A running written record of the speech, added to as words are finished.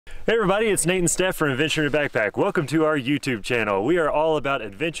Hey everybody, it's Nate and Steph from Adventure in a Backpack. Welcome to our YouTube channel. We are all about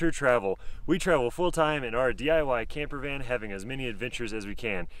adventure travel. We travel full-time in our DIY camper van, having as many adventures as we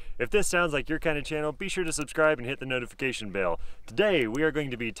can. If this sounds like your kind of channel, be sure to subscribe and hit the notification bell. Today we are going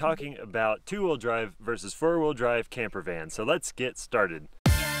to be talking about two-wheel drive versus four-wheel drive camper van. So let's get started.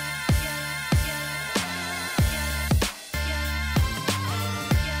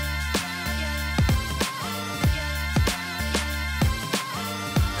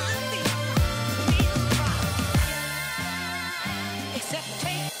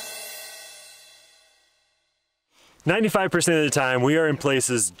 95% of the time, we are in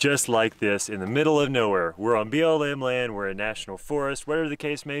places just like this, in the middle of nowhere. We're on BLM land, we're in national forest, whatever the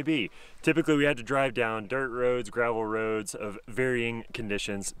case may be. Typically, we have to drive down dirt roads, gravel roads of varying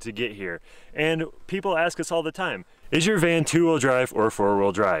conditions to get here. And people ask us all the time, is your van two-wheel drive or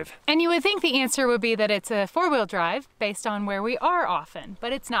four-wheel drive? And you would think the answer would be that it's a four-wheel drive based on where we are often,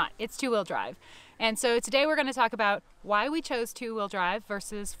 but it's not. It's two-wheel drive. And so today we're going to talk about why we chose two-wheel drive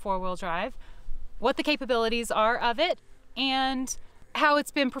versus four-wheel drive, what the capabilities are of it, and how it's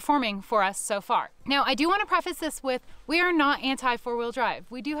been performing for us so far. Now, I do want to preface this with, we are not anti-four-wheel drive.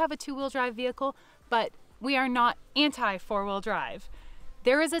 We do have a two-wheel drive vehicle, but we are not anti-four-wheel drive.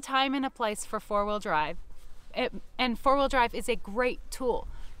 There is a time and a place for four-wheel drive, and four-wheel drive is a great tool,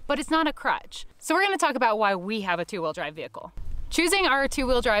 but it's not a crutch. So we're going to talk about why we have a two-wheel drive vehicle. Choosing our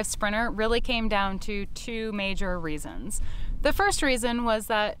two-wheel drive Sprinter really came down to two major reasons. The first reason was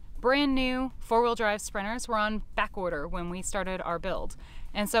that brand new four-wheel drive Sprinters were on back order when we started our build.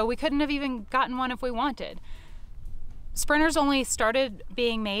 And so we couldn't have even gotten one if we wanted. Sprinters only started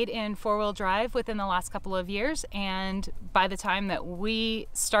being made in four-wheel drive within the last couple of years, and by the time that we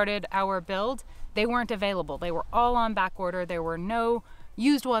started our build, they weren't available. They were all on back order. There were no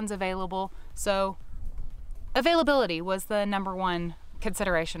used ones available. So availability was the number one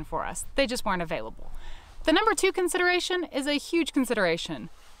consideration for us. They just weren't available. The number two consideration is a huge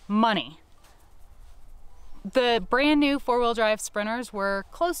consideration. Money. The brand new four-wheel drive Sprinters were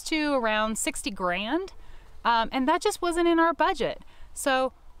close to around 60 grand, and that just wasn't in our budget.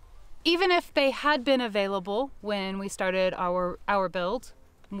 So even if they had been available when we started our build,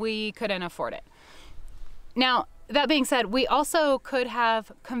 we couldn't afford it. Now, that being said, we also could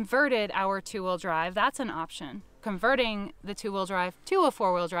have converted our two-wheel drive. That's an option, converting the two-wheel drive to a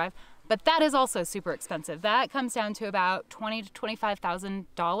four-wheel drive. But that is also super expensive. That comes down to about $20,000 to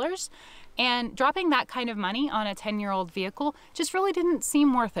 $25,000. And dropping that kind of money on a 10-year-old vehicle just really didn't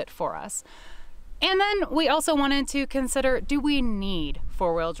seem worth it for us. And then we also wanted to consider, do we need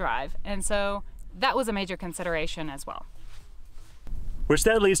four-wheel drive? And so that was a major consideration as well. Which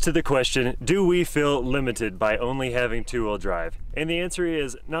that leads to the question, do we feel limited by only having two-wheel drive? And the answer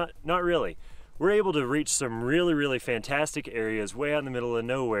is not really. We're able to reach some really fantastic areas way out in the middle of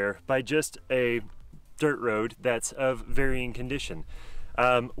nowhere by just a dirt road that's of varying condition.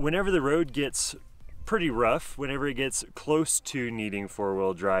 Whenever the road gets pretty rough, whenever it gets close to needing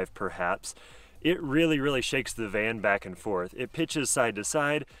four-wheel drive perhaps, it really shakes the van back and forth. It pitches side to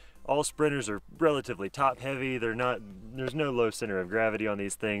side. All Sprinters are relatively top heavy. There's no low center of gravity on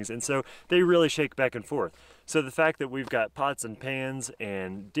these things, and so they really shake back and forth. So the fact that we've got pots and pans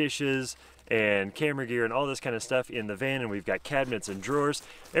and dishes and camera gear and all this kind of stuff in the van, and we've got cabinets and drawers,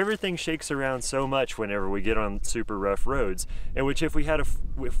 everything shakes around so much whenever we get on super rough roads, and which if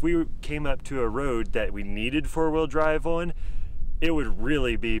we came up to a road that we needed four-wheel drive on, it would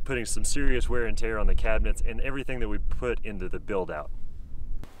really be putting some serious wear and tear on the cabinets and everything that we put into the build out.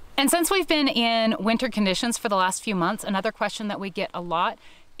 And since we've been in winter conditions for the last few months, another question that we get a lot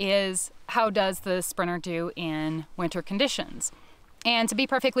is, how does the Sprinter do in winter conditions? And to be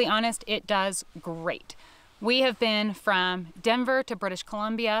perfectly honest, it does great. We have been from Denver to British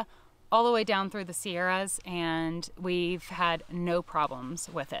Columbia, all the way down through the Sierras, and we've had no problems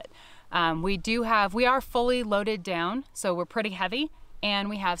with it. We are fully loaded down, so we're pretty heavy, and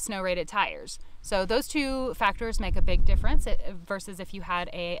we have snow-rated tires. So those two factors make a big difference versus if you had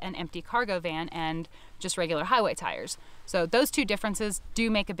an empty cargo van and just regular highway tires. So those two differences do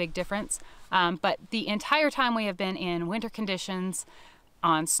make a big difference. But the entire time we have been in winter conditions,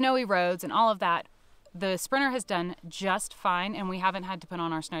 on snowy roads and all of that, the Sprinter has done just fine, and we haven't had to put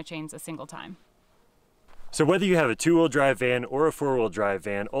on our snow chains a single time. So whether you have a two-wheel drive van or a four-wheel drive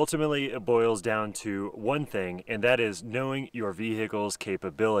van, ultimately it boils down to one thing, and that is knowing your vehicle's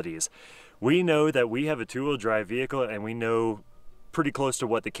capabilities. We know that we have a two-wheel drive vehicle, and we know pretty close to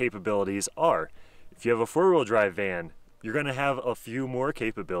what the capabilities are. If you have a four-wheel drive van, you're going to have a few more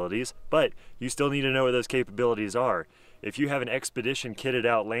capabilities, but you still need to know what those capabilities are. If you have an Expedition kitted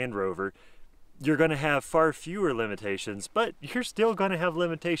out Land Rover, you're going to have far fewer limitations, but you're still going to have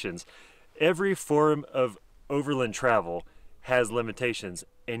limitations. Every form of overland travel has limitations,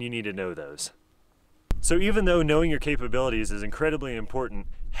 and you need to know those. So even though knowing your capabilities is incredibly important,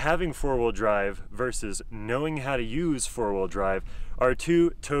 having four-wheel drive versus knowing how to use four-wheel drive are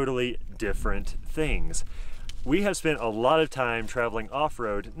two totally different things. We have spent a lot of time traveling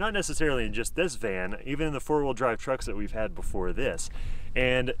off-road, not necessarily in just this van, even in the four-wheel drive trucks that we've had before this.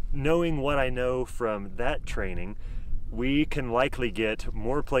 And knowing what I know from that training, we can likely get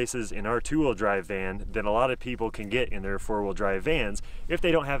more places in our two-wheel drive van than a lot of people can get in their four-wheel drive vans if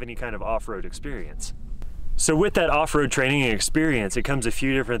they don't have any kind of off-road experience. So with that off-road training and experience, it comes a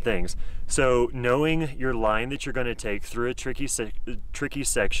few different things. So knowing your line that you're going to take through a tricky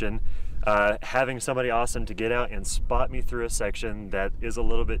section, having somebody awesome to get out and spot me through a section that is a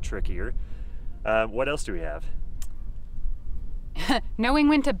little bit trickier. What else do we have? Knowing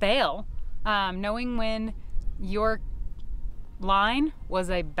when to bail, knowing when your line was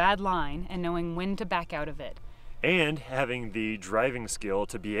a bad line and knowing when to back out of it. And having the driving skill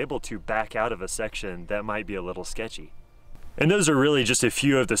to be able to back out of a section that might be a little sketchy. And those are really just a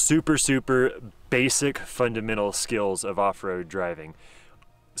few of the super basic fundamental skills of off-road driving.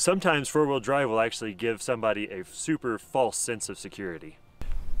 Sometimes four-wheel drive will actually give somebody a super false sense of security.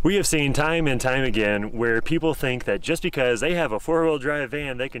 We have seen time and time again where people think that just because they have a four-wheel drive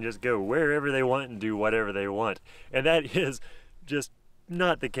van, they can just go wherever they want and do whatever they want. And that is just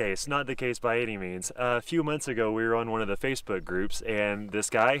not the case by any means. A few months ago, we were on one of the Facebook groups, and this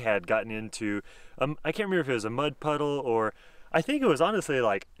guy had gotten into, I can't remember if it was a mud puddle or, I think it was honestly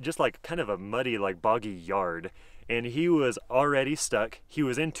just kind of a muddy, boggy yard. And he was already stuck. He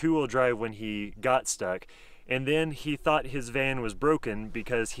was in two-wheel drive when he got stuck. And then he thought his van was broken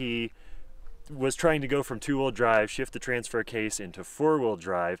because he was trying to go from two-wheel drive, shift the transfer case into four-wheel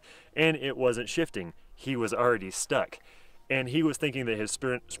drive, and it wasn't shifting. He was already stuck. And he was thinking that his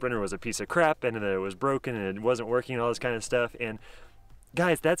Sprinter was a piece of crap and that it was broken and it wasn't working and all this kind of stuff. And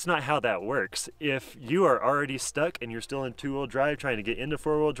guys, that's not how that works. If you are already stuck and you're still in two-wheel drive trying to get into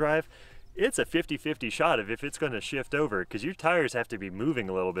four-wheel drive, it's a 50-50 shot of if it's going to shift over, because your tires have to be moving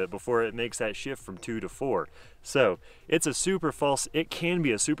a little bit before it makes that shift from 2 to 4. So it can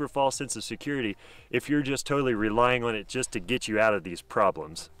be a super false sense of security if you're just totally relying on it just to get you out of these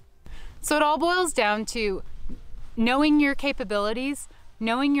problems. So it all boils down to knowing your capabilities,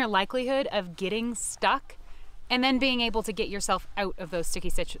 knowing your likelihood of getting stuck, and then being able to get yourself out of those sticky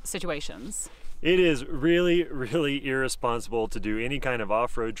situations. It is really irresponsible to do any kind of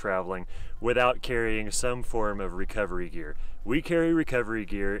off-road traveling without carrying some form of recovery gear. We carry recovery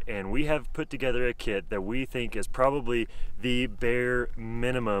gear, and we have put together a kit that we think is probably the bare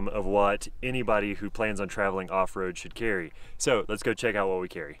minimum of what anybody who plans on traveling off-road should carry. So let's go check out what we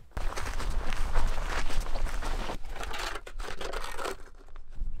carry.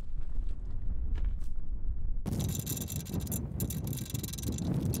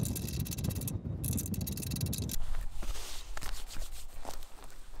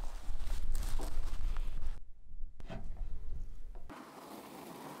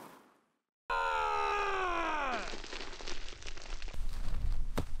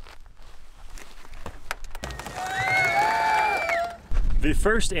 The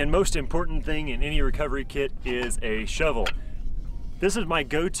first and most important thing in any recovery kit is a shovel. This is my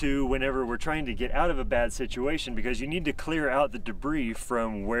go-to whenever we're trying to get out of a bad situation, because you need to clear out the debris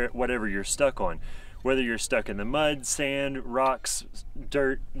from whatever you're stuck on. Whether you're stuck in the mud, sand, rocks,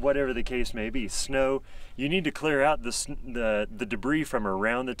 dirt, whatever the case may be, snow, you need to clear out the debris from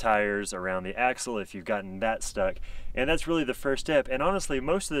around the tires, around the axle if you've gotten that stuck. And that's really the first step. And honestly,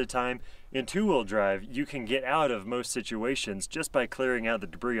 most of the time in two-wheel drive, you can get out of most situations just by clearing out the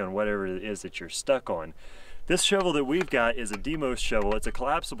debris on whatever it is that you're stuck on. This shovel that we've got is a Demos shovel. It's a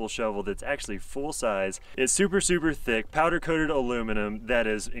collapsible shovel that's actually full size. It's super thick, powder coated aluminum that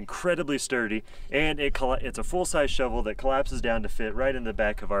is incredibly sturdy, and it's a full size shovel that collapses down to fit right in the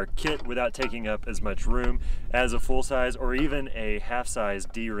back of our kit without taking up as much room as a full size or even a half size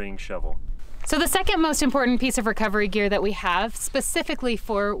D-ring shovel. So the second most important piece of recovery gear that we have specifically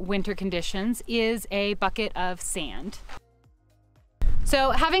for winter conditions is a bucket of sand.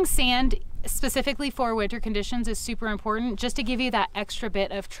 So having sand specifically for winter conditions is super important, just to give you that extra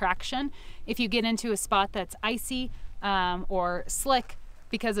bit of traction if you get into a spot that's icy or slick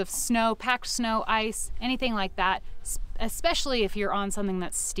because of snow, packed snow, ice, anything like that, especially if you're on something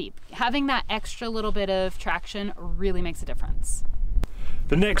that's steep. Having that extra little bit of traction really makes a difference.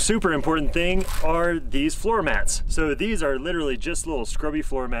 The next super important thing are these floor mats. So these are literally just little scrubby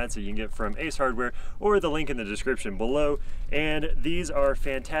floor mats that you can get from Ace Hardware or the link in the description below. And these are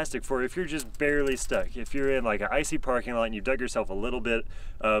fantastic for if you're just barely stuck. If you're in like an icy parking lot and you've dug yourself a little bit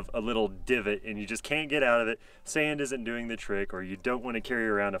of a little divot and you just can't get out of it, sand isn't doing the trick, or you don't want to carry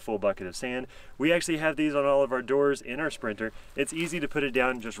around a full bucket of sand, we actually have these on all of our doors in our Sprinter. It's easy to put it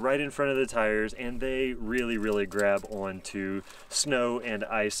down just right in front of the tires, and they really grab onto snow and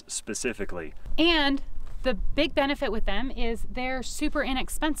ice specifically. And the big benefit with them is they're super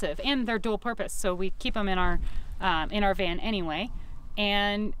inexpensive and they're dual purpose. So we keep them in our van anyway,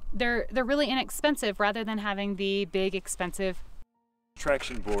 and they're really inexpensive rather than having the big expensive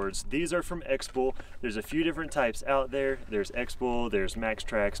traction boards. These are from X-Bull. There's a few different types out there. There's X-Bull, there's Max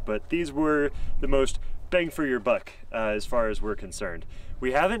Trax, but these were the most bang for your buck as far as we're concerned.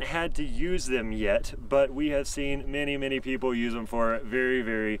 We haven't had to use them yet, but we have seen many people use them for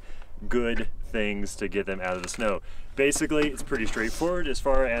very good things to get them out of the snow. Basically, it's pretty straightforward as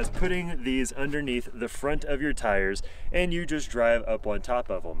far as putting these underneath the front of your tires, and you just drive up on top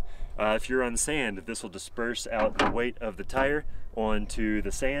of them. If you're on sand, this will disperse out the weight of the tire onto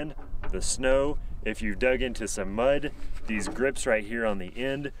the sand, the snow. If you've dug into some mud, these grips right here on the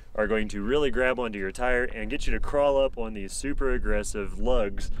end are going to really grab onto your tire and get you to crawl up on these super aggressive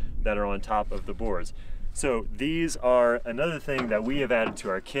lugs that are on top of the boards. So these are another thing that we have added to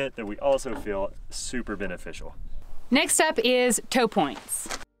our kit that we also feel super beneficial. Next up is tow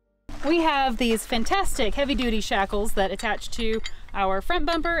points. We have these fantastic heavy-duty shackles that attach to our front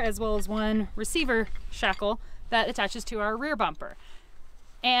bumper, as well as one receiver shackle that attaches to our rear bumper.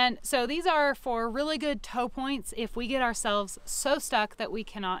 And so these are for really good tow points if we get ourselves so stuck that we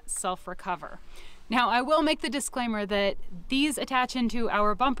cannot self-recover. Now, I will make the disclaimer that these attach into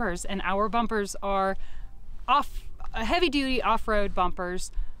our bumpers, and our bumpers are heavy-duty off-road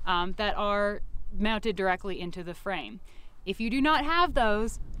bumpers that are mounted directly into the frame. If you do not have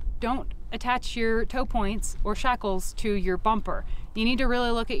those, don't attach your tow points or shackles to your bumper. You need to really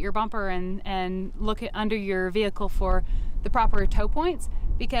look at your bumper and look at under your vehicle for the proper tow points,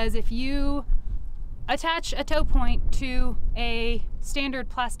 because if you attach a tow point to a standard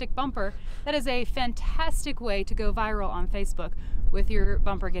plastic bumper, that is a fantastic way to go viral on Facebook with your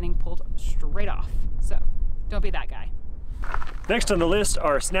bumper getting pulled straight off. So don't be that guy. Next on the list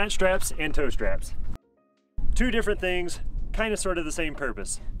are snatch straps and tow straps. Two different things, kind of sort of the same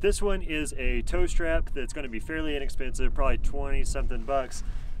purpose. This one is a tow strap that's going to be fairly inexpensive, probably 20 something bucks.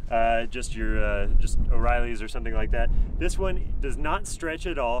 Just O'Reilly's or something like that. This one does not stretch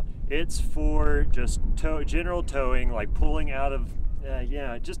at all. It's for just general towing, like pulling out of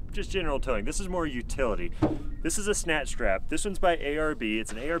just general towing. This is more utility. This is a snatch strap. This one's by ARB.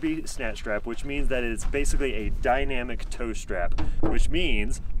 It's an ARB snatch strap, which means that it's basically a dynamic tow strap, which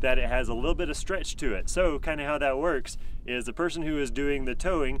means that it has a little bit of stretch to it. So kind of how that works is the person who is doing the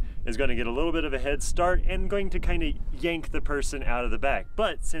towing is going to get a little bit of a head start and going to kind of yank the person out of the back.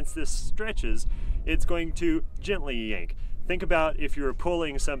 But since this stretches, it's going to gently yank. Think about if you were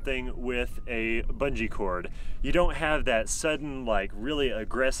pulling something with a bungee cord. You don't have that sudden, like really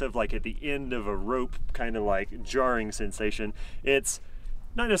aggressive, like at the end of a rope kind of like jarring sensation. It's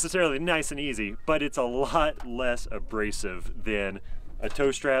not necessarily nice and easy, but it's a lot less abrasive than a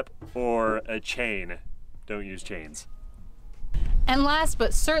tow strap or a chain. Don't use chains. And last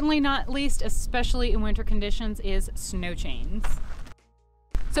but certainly not least, especially in winter conditions, is snow chains.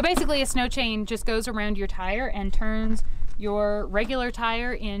 So basically a snow chain just goes around your tire and turns your regular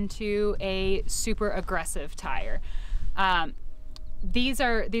tire into a super aggressive tire. These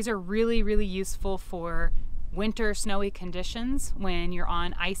are really useful for winter snowy conditions when you're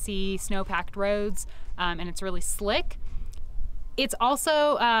on icy snow-packed roads and it's really slick. It's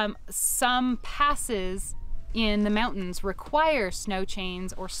also some passes in the mountains require snow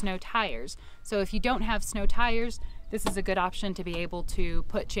chains or snow tires. So if you don't have snow tires, this is a good option to be able to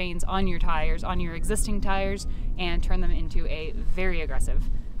put chains on your tires, on your existing tires, and turn them into a very aggressive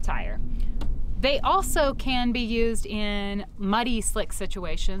tire. They also can be used in muddy, slick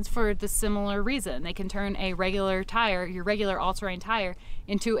situations for the similar reason. They can turn a regular tire, your regular all-terrain tire,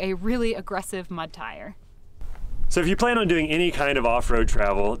 into a really aggressive mud tire. So if you plan on doing any kind of off-road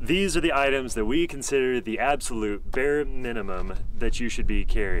travel, these are the items that we consider the absolute bare minimum that you should be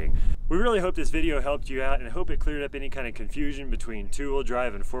carrying. We really hope this video helped you out and hope it cleared up any kind of confusion between two-wheel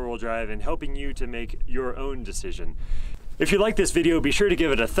drive and four-wheel drive and helping you to make your own decision. If you like this video, be sure to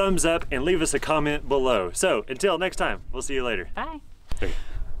give it a thumbs up and leave us a comment below. So until next time, we'll see you later. Bye. Okay.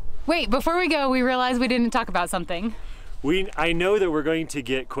 Wait, before we go, we realized we didn't talk about something. I know that we're going to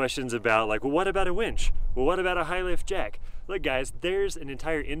get questions about like, well, what about a winch? Well, what about a high lift jack? Look guys, there's an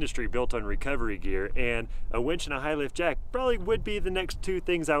entire industry built on recovery gear, and a winch and a high lift jack probably would be the next two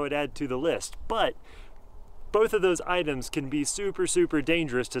things I would add to the list. But both of those items can be super, super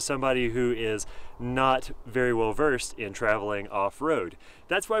dangerous to somebody who is not very well versed in traveling off-road.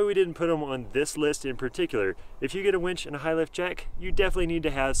 That's why we didn't put them on this list in particular. If you get a winch and a high lift jack, you definitely need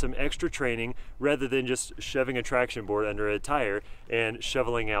to have some extra training rather than just shoving a traction board under a tire and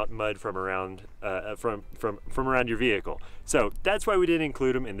shoveling out mud from around from around your vehicle. So that's why we didn't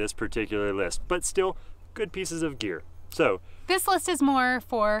include them in this particular list, but still good pieces of gear. So this list is more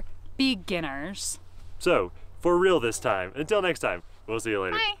for beginners. So, for real this time. Until next time, we'll see you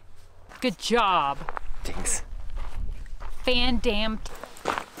later. Bye. Good job. Thanks. Fan damn.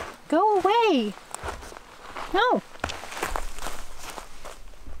 Go away. No.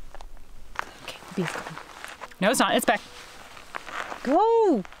 Okay, the bee's gone. No, it's not. It's back.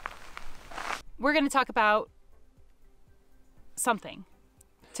 Go. We're going to talk about something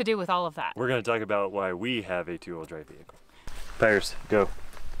to do with all of that. We're going to talk about why we have a two-wheel drive vehicle. Tires, go.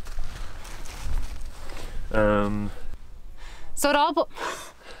 So it all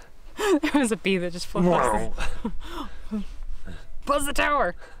there was a bee that just flew across Buzz the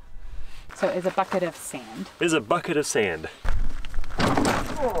tower. So it's a bucket of sand. It's a bucket of sand.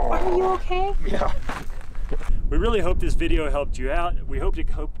 Are you okay? Yeah. We really hope this video helped you out. We hope